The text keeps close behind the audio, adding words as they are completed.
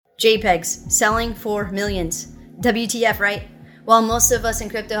JPEGs, selling for millions. WTF, right? While most of us in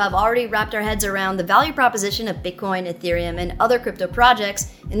crypto have already wrapped our heads around the value proposition of Bitcoin, Ethereum, and other crypto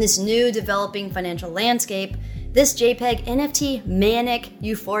projects in this new developing financial landscape, this JPEG NFT manic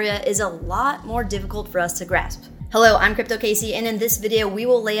euphoria is a lot more difficult for us to grasp. Hello, I'm Crypto Casey, and in this video, we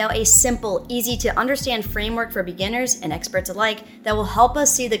will lay out a simple, easy to understand framework for beginners and experts alike that will help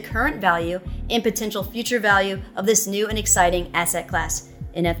us see the current value and potential future value of this new and exciting asset class,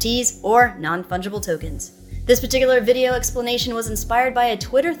 NFTs or non-fungible tokens. This particular video explanation was inspired by a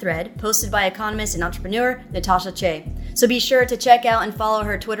Twitter thread posted by economist and entrepreneur Natasha Che. So be sure to check out and follow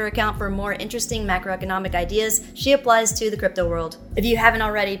her Twitter account for more interesting macroeconomic ideas she applies to the crypto world. If you haven't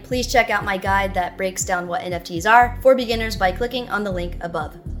already, please check out my guide that breaks down what NFTs are for beginners by clicking on the link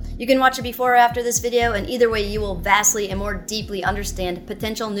above. You can watch it before or after this video, and either way you will vastly and more deeply understand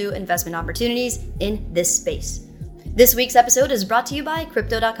potential new investment opportunities in this space. This week's episode is brought to you by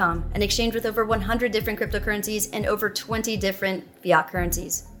Crypto.com, an exchange with over 100 different cryptocurrencies and over 20 different fiat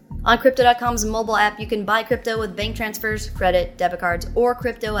currencies. On Crypto.com's mobile app, you can buy crypto with bank transfers, credit, debit cards, or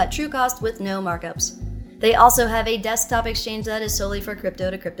crypto at true cost with no markups. They also have a desktop exchange that is solely for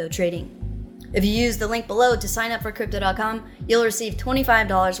crypto-to-crypto trading. If you use the link below to sign up for Crypto.com, you'll receive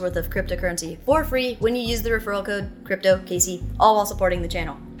 $25 worth of cryptocurrency for free when you use the referral code CryptoCasey, all while supporting the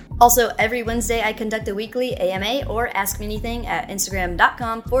channel. Also, every Wednesday, I conduct a weekly AMA or Ask Me Anything at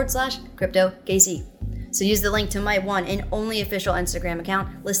Instagram.com/CryptoCasey. So use the link to my one and only official Instagram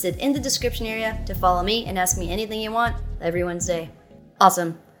account listed in the description area to follow me and ask me anything you want every Wednesday.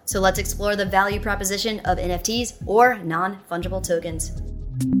 Awesome. So let's explore the value proposition of NFTs or non-fungible tokens.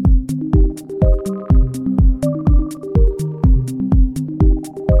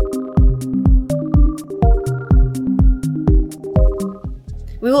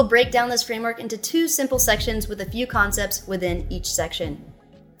 We will break down this framework into two simple sections with a few concepts within each section.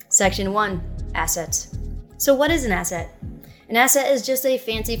 Section 1, assets. So what is an asset? An asset is just a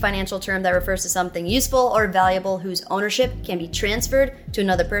fancy financial term that refers to something useful or valuable whose ownership can be transferred to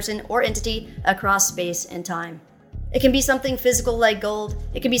another person or entity across space and time. It can be something physical like gold,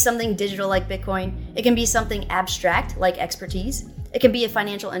 it can be something digital like Bitcoin, it can be something abstract like expertise, it can be a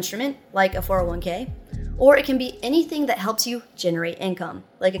financial instrument like a 401k, or it can be anything that helps you generate income,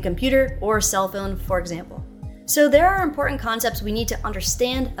 like a computer or a cell phone, for example. So there are important concepts we need to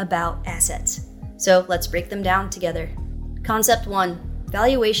understand about assets. So let's break them down together. Concept 1,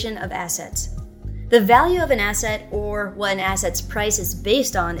 valuation of assets. The value of an asset, or what an asset's price is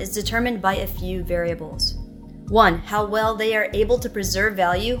based on, is determined by a few variables. 1, how well they are able to preserve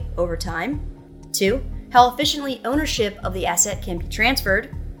value over time. 2, how efficiently ownership of the asset can be transferred.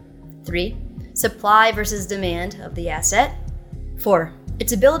 3, supply versus demand of the asset. 4,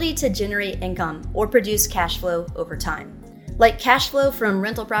 its ability to generate income or produce cash flow over time, like cash flow from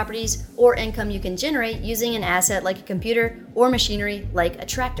rental properties or income you can generate using an asset like a computer or machinery like a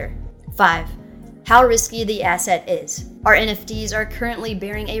tractor. 5, how risky the asset is. Our NFTs are currently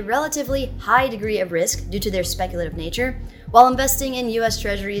bearing a relatively high degree of risk due to their speculative nature, while investing in US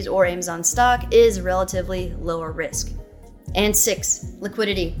Treasuries or Amazon stock is relatively lower risk. And 6,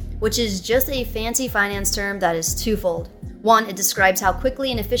 liquidity, which is just a fancy finance term that is twofold. 1, it describes how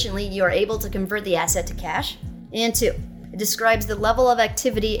quickly and efficiently you are able to convert the asset to cash. And 2, it describes the level of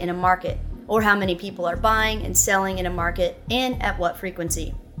activity in a market, or how many people are buying and selling in a market and at what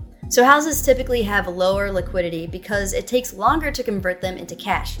frequency. So houses typically have lower liquidity because it takes longer to convert them into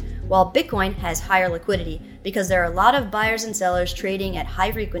cash, while Bitcoin has higher liquidity because there are a lot of buyers and sellers trading at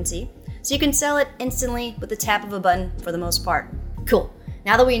high frequency, so you can sell it instantly with the tap of a button for the most part. Cool.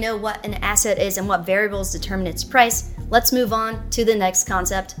 Now that we know what an asset is and what variables determine its price, let's move on to the next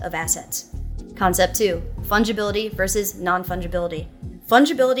concept of assets. Concept 2, fungibility versus non-fungibility.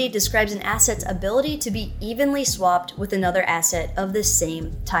 Fungibility describes an asset's ability to be evenly swapped with another asset of the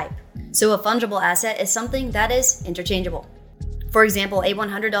same type. So a fungible asset is something that is interchangeable. For example, a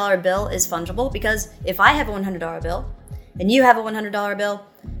 $100 bill is fungible because if I have a $100 bill and you have a $100 bill,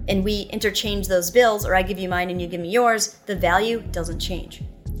 and we interchange those bills, or I give you mine and you give me yours, the value doesn't change.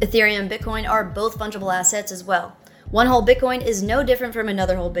 Ethereum and Bitcoin are both fungible assets as well. One whole Bitcoin is no different from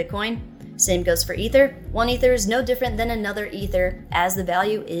another whole Bitcoin. Same goes for Ether. One Ether is no different than another Ether, as the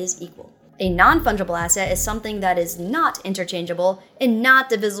value is equal. A non-fungible asset is something that is not interchangeable and not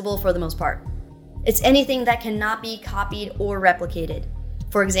divisible for the most part. It's anything that cannot be copied or replicated.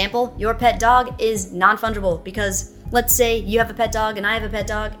 For example, your pet dog is non-fungible because let's say you have a pet dog and I have a pet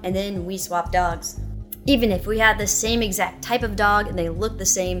dog, and then we swap dogs. Even if we have the same exact type of dog and they look the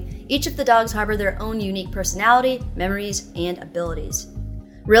same, each of the dogs harbor their own unique personality, memories, and abilities.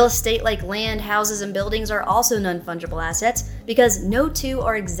 Real estate like land, houses, and buildings are also non-fungible assets because no two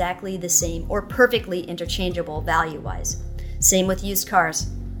are exactly the same or perfectly interchangeable value-wise. Same with used cars.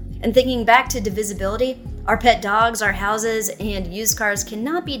 And thinking back to divisibility, our pet dogs, our houses, and used cars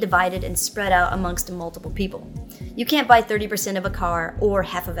cannot be divided and spread out amongst multiple people. You can't buy 30% of a car or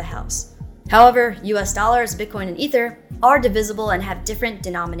half of a house. However, US dollars, Bitcoin, and Ether are divisible and have different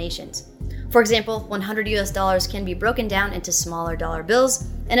denominations. For example, 100 US dollars can be broken down into smaller dollar bills,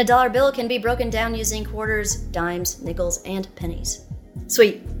 and a dollar bill can be broken down using quarters, dimes, nickels, and pennies.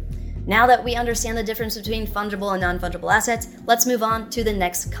 Sweet. Now that we understand the difference between fungible and non-fungible assets, let's move on to the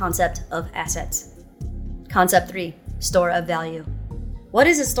next concept of assets. Concept 3, store of value. What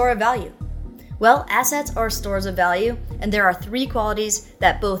is a store of value? Well, assets are stores of value, and there are 3 qualities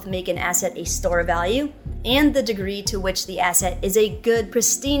that both make an asset a store of value and the degree to which the asset is a good,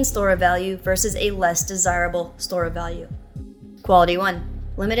 pristine store of value versus a less desirable store of value. Quality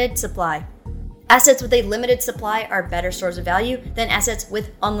 1, limited supply. Assets with a limited supply are better stores of value than assets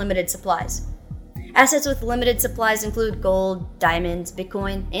with unlimited supplies. Assets with limited supplies include gold, diamonds,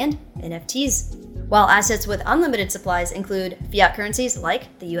 Bitcoin, and NFTs, while assets with unlimited supplies include fiat currencies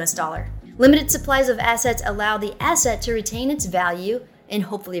like the US dollar. Limited supplies of assets allow the asset to retain its value and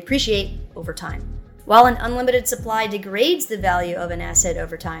hopefully appreciate over time, while an unlimited supply degrades the value of an asset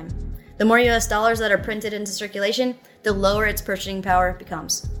over time. The more US dollars that are printed into circulation, the lower its purchasing power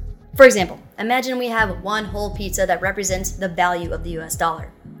becomes. For example, imagine we have one whole pizza that represents the value of the US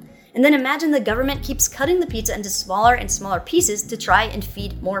dollar. And then imagine the government keeps cutting the pizza into smaller and smaller pieces to try and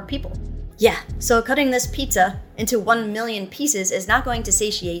feed more people. Yeah, so cutting this pizza into 1 million pieces is not going to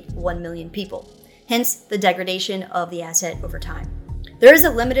satiate 1 million people, hence the degradation of the asset over time. There is a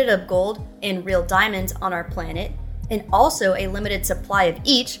limited of gold and real diamonds on our planet, and also a limited supply of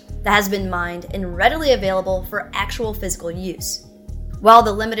each that has been mined and readily available for actual physical use. While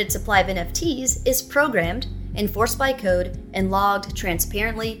the limited supply of NFTs is programmed, enforced by code, and logged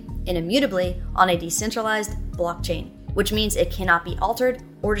transparently and immutably on a decentralized blockchain, which means it cannot be altered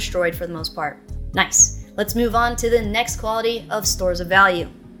or destroyed for the most part. Nice. Let's move on to the next quality of stores of value.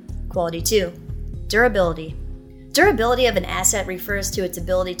 Quality 2, durability. Durability of an asset refers to its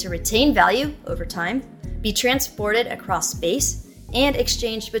ability to retain value over time, be transported across space, and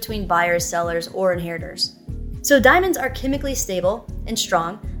exchanged between buyers, sellers, or inheritors. So diamonds are chemically stable and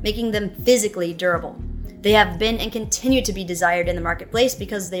strong, making them physically durable. They have been and continue to be desired in the marketplace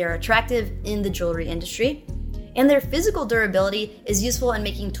because they are attractive in the jewelry industry, and their physical durability is useful in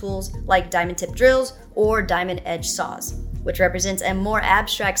making tools like diamond tip drills or diamond edge saws, which represents a more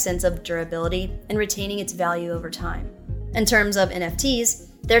abstract sense of durability and retaining its value over time. In terms of NFTs,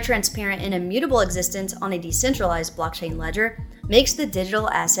 their transparent and immutable existence on a decentralized blockchain ledger makes the digital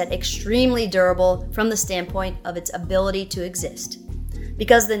asset extremely durable from the standpoint of its ability to exist,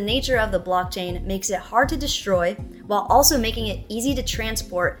 because the nature of the blockchain makes it hard to destroy while also making it easy to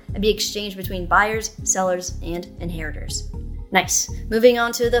transport and be exchanged between buyers, sellers, and inheritors. Nice. Moving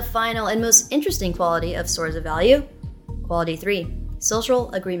on to the final and most interesting quality of stores of value. Quality 3,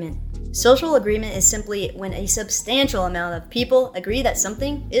 social agreement. Social agreement is simply when a substantial amount of people agree that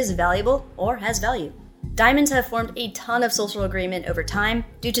something is valuable or has value. Diamonds have formed a ton of social agreement over time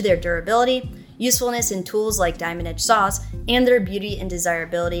due to their durability, usefulness in tools like diamond edge saws, and their beauty and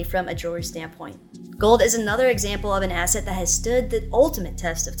desirability from a jewelry standpoint. Gold is another example of an asset that has stood the ultimate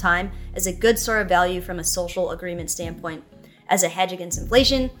test of time as a good store of value from a social agreement standpoint, as a hedge against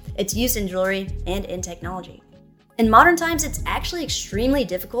inflation, its use in jewelry, and in technology. In modern times, it's actually extremely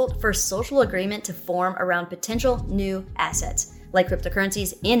difficult for social agreement to form around potential new assets, like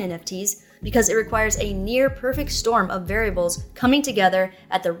cryptocurrencies and NFTs, because it requires a near perfect storm of variables coming together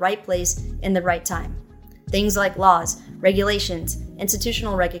at the right place in the right time. Things like laws, regulations,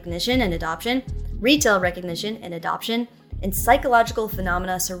 institutional recognition and adoption, retail recognition and adoption, and psychological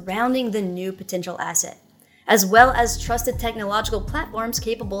phenomena surrounding the new potential asset, as well as trusted technological platforms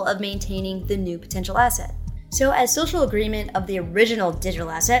capable of maintaining the new potential asset. So as social agreement of the original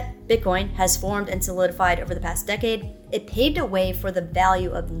digital asset, Bitcoin, has formed and solidified over the past decade, it paved a way for the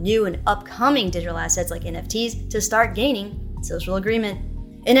value of new and upcoming digital assets like NFTs to start gaining social agreement.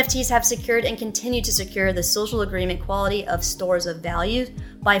 NFTs have secured and continue to secure the social agreement quality of stores of value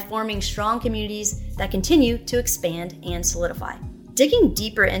by forming strong communities that continue to expand and solidify. Digging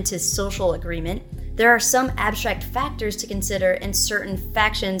deeper into social agreement, there are some abstract factors to consider in certain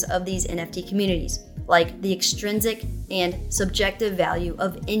factions of these NFT communities, like the extrinsic and subjective value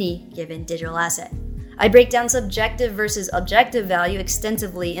of any given digital asset. I break down subjective versus objective value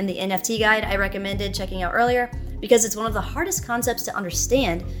extensively in the NFT guide I recommended checking out earlier, because it's one of the hardest concepts to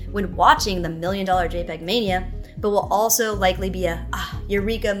understand when watching the $1 Million JPEG Mania, but will also likely be a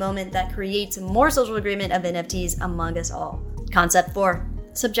eureka moment that creates more social agreement of NFTs among us all. Concept 4.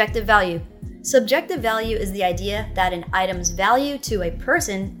 Subjective value. Subjective value is the idea that an item's value to a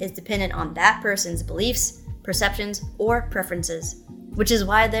person is dependent on that person's beliefs, perceptions, or preferences. Which is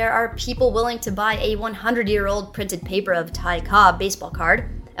why there are people willing to buy a 100-year-old printed paper of Ty Cobb baseball card,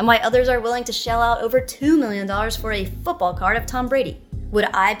 and why others are willing to shell out over $2 million for a football card of Tom Brady. Would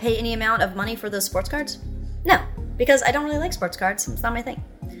I pay any amount of money for those sports cards? No, because I don't really like sports cards. It's not my thing.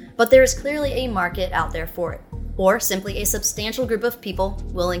 But there is clearly a market out there for it, or simply a substantial group of people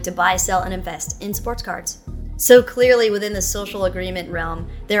willing to buy, sell, and invest in sports cards. So clearly within the social agreement realm,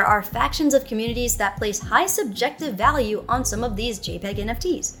 there are factions of communities that place high subjective value on some of these JPEG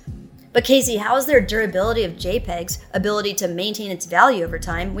NFTs. But Casey, how is there durability of JPEG's ability to maintain its value over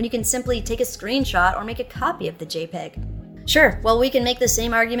time when you can simply take a screenshot or make a copy of the JPEG? Sure, well, we can make the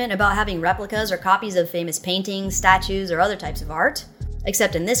same argument about having replicas or copies of famous paintings, statues, or other types of art,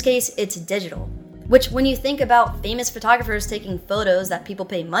 except in this case, it's digital. Which, when you think about famous photographers taking photos that people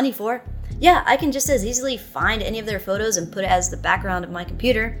pay money for, yeah, I can just as easily find any of their photos and put it as the background of my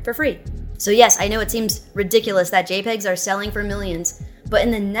computer for free. So yes, I know it seems ridiculous that JPEGs are selling for millions, but in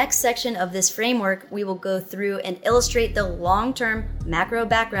the next section of this framework, we will go through and illustrate the long-term macro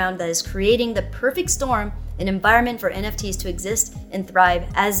background that is creating the perfect storm, an environment for NFTs to exist and thrive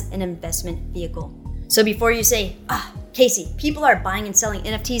as an investment vehicle. So before you say, Casey, people are buying and selling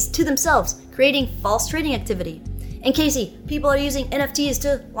NFTs to themselves, creating false trading activity. And Casey, people are using NFTs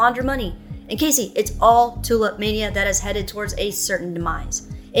to launder money. And Casey, it's all tulip mania that is headed towards a certain demise.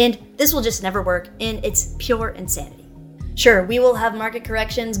 And this will just never work, and it's pure insanity. Sure, we will have market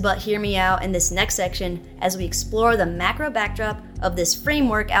corrections, but hear me out in this next section as we explore the macro backdrop of this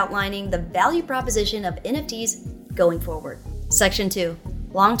framework outlining the value proposition of NFTs going forward. Section 2,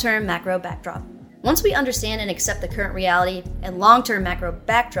 long-term macro backdrop. Once we understand and accept the current reality and long-term macro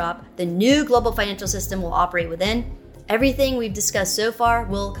backdrop the new global financial system will operate within, everything we've discussed so far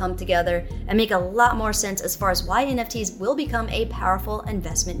will come together and make a lot more sense as far as why NFTs will become a powerful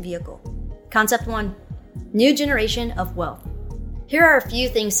investment vehicle. Concept 1, new generation of wealth. Here are a few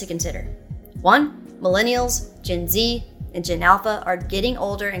things to consider. 1, millennials, Gen Z, and Gen Alpha are getting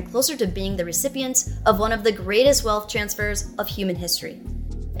older and closer to being the recipients of one of the greatest wealth transfers of human history.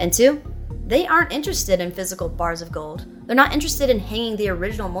 And 2, they aren't interested in physical bars of gold. They're not interested in hanging the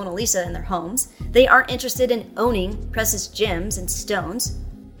original Mona Lisa in their homes. They aren't interested in owning precious gems and stones.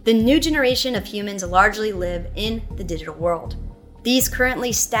 The new generation of humans largely live in the digital world. These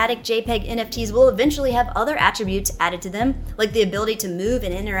currently static JPEG NFTs will eventually have other attributes added to them, like the ability to move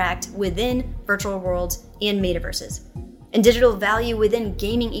and interact within virtual worlds and metaverses. And digital value within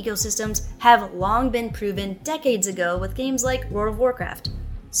gaming ecosystems have long been proven decades ago with games like World of Warcraft.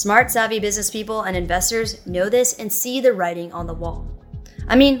 Smart, savvy business people and investors know this and see the writing on the wall.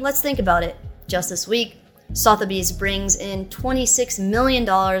 I mean, let's think about it. Just this week, Sotheby's brings in $26 million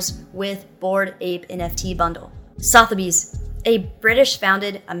with Bored Ape NFT bundle. Sotheby's, a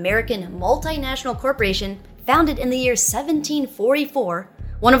British-founded American multinational corporation founded in the year 1744,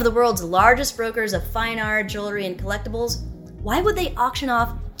 one of the world's largest brokers of fine art, jewelry, and collectibles, why would they auction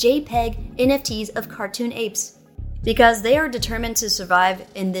off JPEG NFTs of cartoon apes? Because they are determined to survive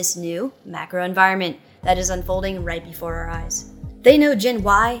in this new macro environment that is unfolding right before our eyes. They know Gen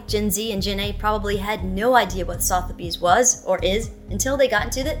Y, Gen Z, and Gen A probably had no idea what Sotheby's was or is until they got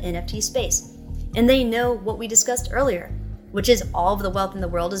into the NFT space. And they know what we discussed earlier, which is all of the wealth in the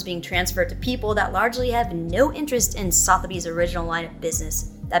world is being transferred to people that largely have no interest in Sotheby's original line of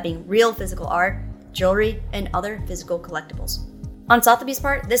business, that being real physical art, jewelry, and other physical collectibles. On Sotheby's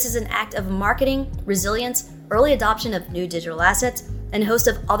part, this is an act of marketing, resilience, early adoption of new digital assets, and a host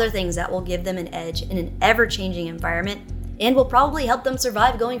of other things that will give them an edge in an ever-changing environment and will probably help them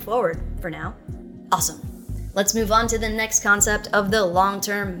survive going forward for now. Awesome. Let's move on to the next concept of the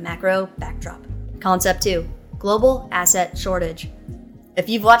long-term macro backdrop. Concept 2, global asset shortage. If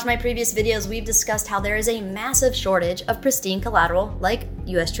you've watched my previous videos, we've discussed how there is a massive shortage of pristine collateral like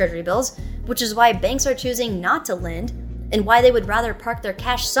US Treasury bills, which is why banks are choosing not to lend and why they would rather park their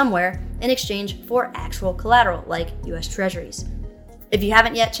cash somewhere in exchange for actual collateral like US Treasuries. If you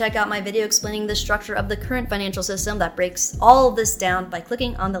haven't yet, check out my video explaining the structure of the current financial system that breaks all of this down by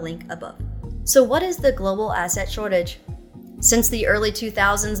clicking on the link above. So what is the global asset shortage? Since the early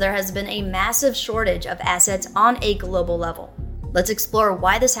 2000s, there has been a massive shortage of assets on a global level. Let's explore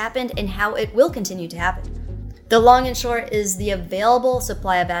why this happened and how it will continue to happen. The long and short is the available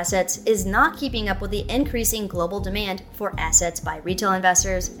supply of assets is not keeping up with the increasing global demand for assets by retail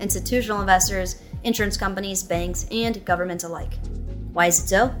investors, institutional investors, insurance companies, banks, and governments alike. Why is it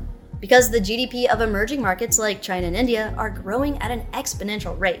so? Because the GDP of emerging markets like China and India are growing at an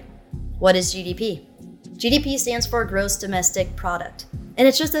exponential rate. What is GDP? GDP stands for Gross Domestic Product, and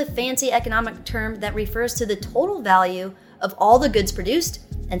it's just a fancy economic term that refers to the total value of all the goods produced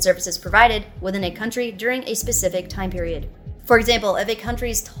and services provided within a country during a specific time period. For example, if a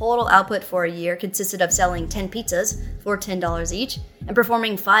country's total output for a year consisted of selling 10 pizzas for $10 each and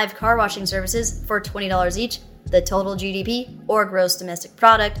performing 5 car washing services for $20 each, the total GDP, or gross domestic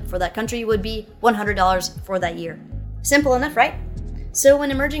product, for that country would be $100 for that year. Simple enough, right? So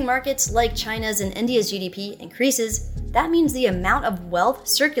when emerging markets like China's and India's GDP increases, that means the amount of wealth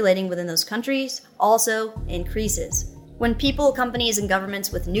circulating within those countries also increases. When people, companies, and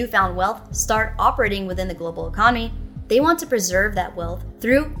governments with newfound wealth start operating within the global economy, they want to preserve that wealth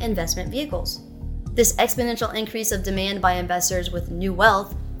through investment vehicles. This exponential increase of demand by investors with new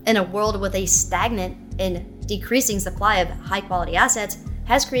wealth in a world with a stagnant and decreasing supply of high-quality assets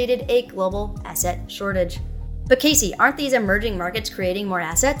has created a global asset shortage. But Casey, aren't these emerging markets creating more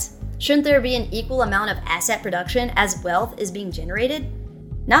assets? Shouldn't there be an equal amount of asset production as wealth is being generated?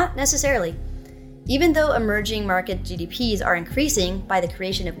 Not necessarily. Even though emerging market GDPs are increasing by the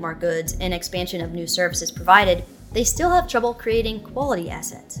creation of more goods and expansion of new services provided, they still have trouble creating quality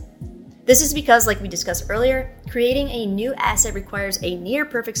assets. This is because, like we discussed earlier, creating a new asset requires a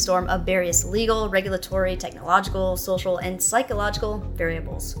near-perfect storm of various legal, regulatory, technological, social, and psychological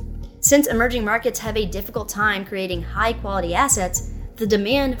variables. Since emerging markets have a difficult time creating high-quality assets, the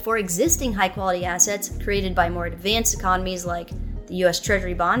demand for existing high-quality assets created by more advanced economies like the US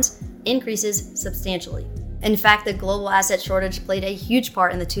Treasury bonds increases substantially. In fact, the global asset shortage played a huge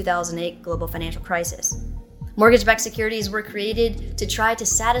part in the 2008 global financial crisis. Mortgage-backed securities were created to try to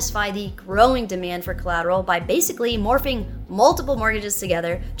satisfy the growing demand for collateral by basically morphing multiple mortgages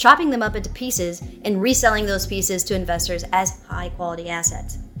together, chopping them up into pieces, and reselling those pieces to investors as high-quality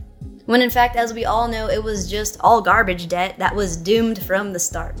assets. When in fact, as we all know, it was just all garbage debt that was doomed from the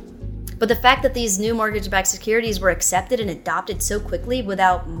start. But the fact that these new mortgage-backed securities were accepted and adopted so quickly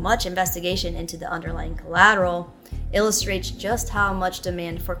without much investigation into the underlying collateral illustrates just how much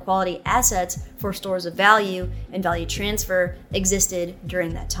demand for quality assets for stores of value and value transfer existed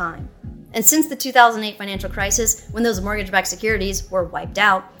during that time. And since the 2008 financial crisis, when those mortgage-backed securities were wiped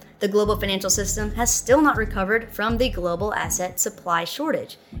out, the global financial system has still not recovered from the global asset supply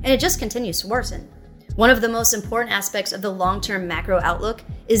shortage, and it just continues to worsen. One of the most important aspects of the long-term macro outlook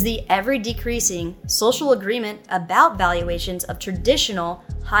is the ever-decreasing social agreement about valuations of traditional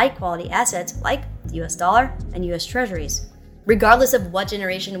high-quality assets like the US dollar and US treasuries. Regardless of what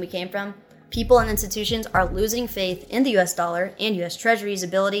generation we came from, people and institutions are losing faith in the US dollar and US treasuries'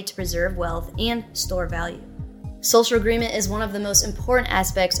 ability to preserve wealth and store value. Social agreement is one of the most important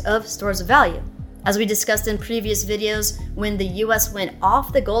aspects of stores of value. As we discussed in previous videos, when the US went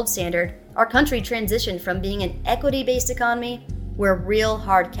off the gold standard, our country transitioned from being an equity-based economy, where real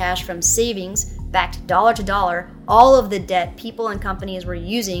hard cash from savings backed dollar to dollar all of the debt people and companies were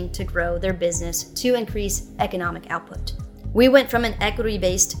using to grow their business to increase economic output. We went from an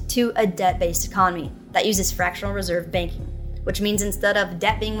equity-based to a debt-based economy that uses fractional reserve banking, which means instead of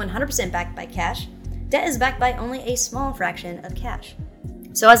debt being 100% backed by cash, debt is backed by only a small fraction of cash.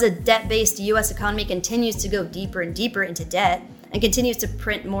 So as a debt-based US economy continues to go deeper and deeper into debt and continues to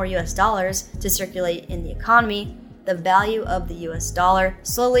print more US dollars to circulate in the economy, the value of the US dollar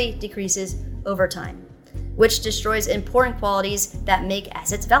slowly decreases over time, which destroys important qualities that make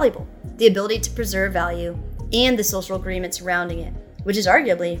assets valuable, the ability to preserve value, and the social agreement surrounding it, which is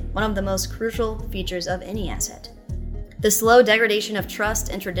arguably one of the most crucial features of any asset. The slow degradation of trust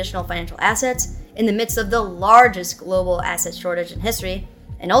in traditional financial assets in the midst of the largest global asset shortage in history,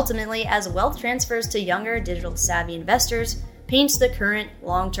 and ultimately as wealth transfers to younger digital-savvy investors, paints the current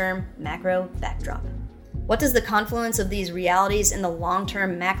long-term macro backdrop. What does the confluence of these realities in the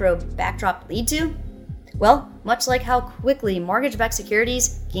long-term macro backdrop lead to? Well, much like how quickly mortgage-backed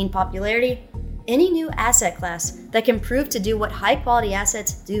securities gain popularity, any new asset class that can prove to do what high-quality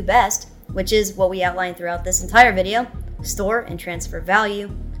assets do best, which is what we outlined throughout this entire video, store and transfer value,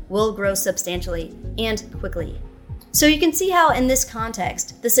 will grow substantially and quickly. So you can see how in this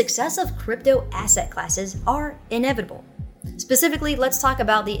context, the success of crypto asset classes are inevitable. Specifically, let's talk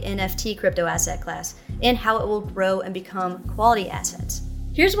about the NFT crypto asset class and how it will grow and become quality assets.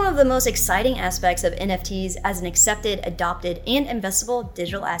 Here's one of the most exciting aspects of NFTs as an accepted, adopted, and investable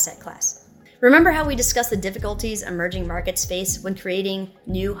digital asset class. Remember how we discussed the difficulties emerging markets face when creating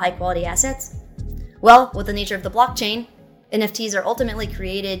new high-quality assets? Well, with the nature of the blockchain, NFTs are ultimately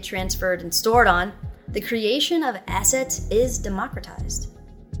created, transferred, and stored on. The creation of assets is democratized.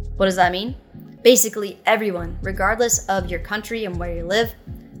 What does that mean? Basically, everyone, regardless of your country and where you live,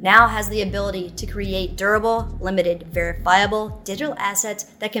 now has the ability to create durable, limited, verifiable digital assets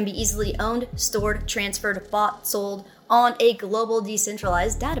that can be easily owned, stored, transferred, bought, sold on a global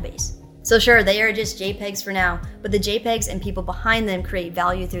decentralized database. So sure, they are just JPEGs for now, but the JPEGs and people behind them create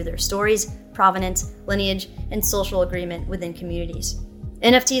value through their stories, provenance, lineage, and social agreement within communities.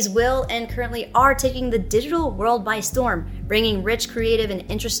 NFTs will and currently are taking the digital world by storm, bringing rich, creative, and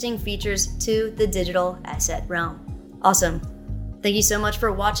interesting features to the digital asset realm. Awesome. Thank you so much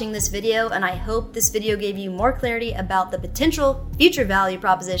for watching this video, and I hope this video gave you more clarity about the potential future value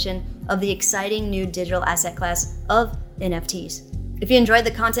proposition of the exciting new digital asset class of NFTs. If you enjoyed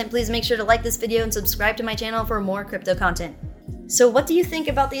the content, please make sure to like this video and subscribe to my channel for more crypto content. So what do you think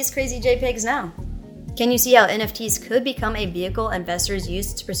about these crazy JPEGs now? Can you see how NFTs could become a vehicle investors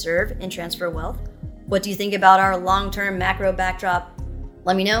use to preserve and transfer wealth? What do you think about our long-term macro backdrop?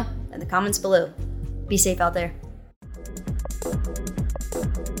 Let me know in the comments below. Be safe out there.